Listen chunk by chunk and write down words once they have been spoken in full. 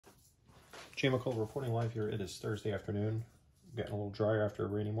Jmikola reporting live here. It is Thursday afternoon, getting a little drier after a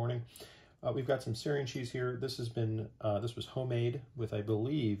rainy morning. We've got some Syrian cheese here. This has been this was homemade with, I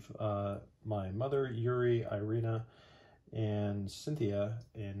believe, my mother, Yuri, Irina, and Cynthia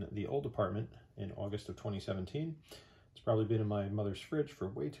in the old apartment in August of 2017. It's probably been in my mother's fridge for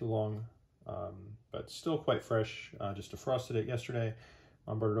way too long, but still quite fresh. Just defrosted it yesterday.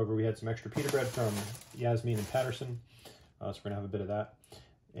 Brought it over. We had some extra pita bread from Yasmin and Patterson, so we're gonna have a bit of that.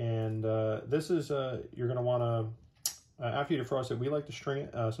 And this is, you're going to want to, after you defrost it, we like to string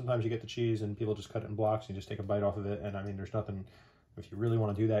it. Sometimes you get the cheese and people just cut it in blocks and you just take a bite off of it. And I mean, there's nothing, if you really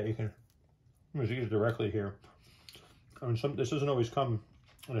want to do that, you can just use it directly here. I mean, this doesn't always come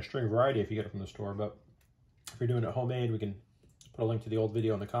in a string variety if you get it from the store, but if you're doing it homemade, we can put a link to the old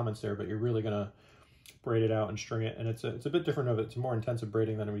video in the comments there, but you're really going to braid it out and string it. And it's a bit different of it. It's a more intensive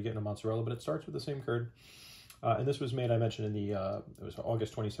braiding than we get in a mozzarella, but it starts with the same curd. And this was made, I mentioned, in the, it was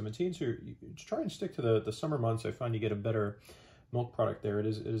August 2017, so you try and stick to the summer months. I find you get a better milk product there. It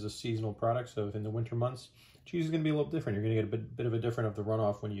is a seasonal product, so in the winter months, cheese is going to be a little different. You're going to get a bit of a different of the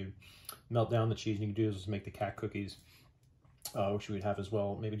runoff when you melt down the cheese, and you can do is make the cat cookies, which we would have as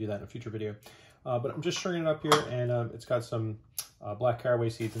well. Maybe do that in a future video. But I'm just stringing it up here, and it's got some black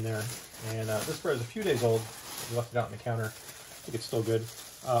caraway seeds in there. And this bread is a few days old. We left it out on the counter. I think it's still good.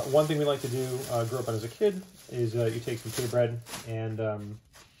 One thing we like to do, grew up on as a kid, is you take some pita bread and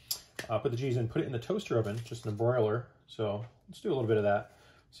put the cheese in, put it in the toaster oven, just in a broiler. So let's do a little bit of that.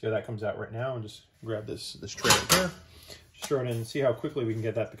 See how that comes out right now, and just grab this tray right here. Just throw it in and see how quickly we can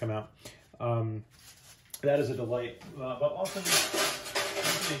get that to come out. That is a delight. But often,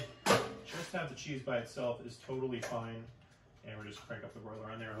 just have the cheese by itself is totally fine. And we're just crank up the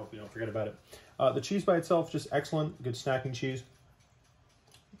broiler on there. I hope you don't forget about it. The cheese by itself, just excellent, good snacking cheese.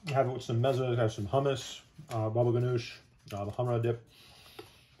 Have it with some mezza, have some hummus, baba ganoush, the humra dip,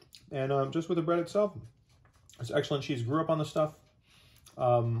 and just with the bread itself. It's excellent cheese. Grew up on the stuff.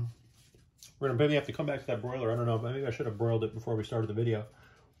 We're gonna maybe have to come back to that broiler. I don't know, maybe I should have broiled it before we started the video.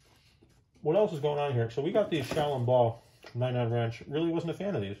 What else is going on here? So we got these Shaolin Ball 99 Ranch. Really wasn't a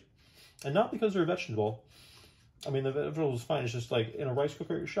fan of these, and not because they're a vegetable. I mean, the vegetable is fine. It's just like in a rice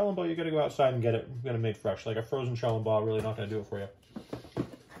cooker, Shaolin Ball, you got to go outside and get it made fresh. Like a frozen Shaolin Ball, really not going to do it for you.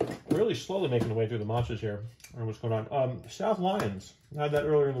 Really slowly making the way through the matchas here. I don't know what's going on. South Lions. I had that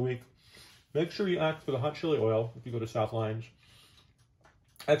earlier in the week. Make sure you ask for the hot chili oil if you go to South Lions.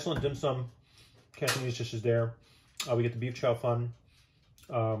 Excellent dim sum. Cantonese dishes there. We get the beef chow fun.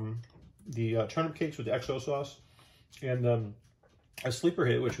 The turnip cakes with the XO sauce. And a sleeper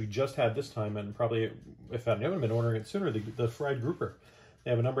hit, which we just had this time, and probably, if I haven't been ordering it sooner, the fried grouper.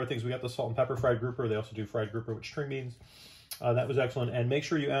 They have a number of things. We got the salt and pepper fried grouper. They also do fried grouper with string beans. That was excellent. And make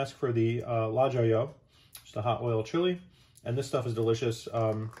sure you ask for the lajayo, just a hot oil chili. And this stuff is delicious.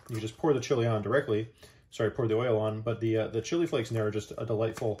 You just pour the chili on directly. Sorry, pour the oil on. But the chili flakes in there are just a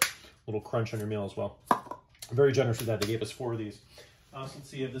delightful little crunch on your meal as well. Very generous with that. They gave us 4 of these. So let's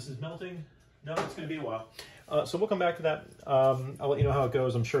see if this is melting. No, it's going to be a while. So we'll come back to that. I'll let you know how it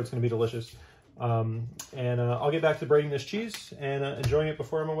goes. I'm sure it's going to be delicious. And I'll get back to braiding this cheese and enjoying it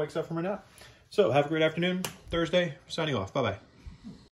before Emma wakes up from her nap. So have a great afternoon, Thursday. Signing off. Bye-bye.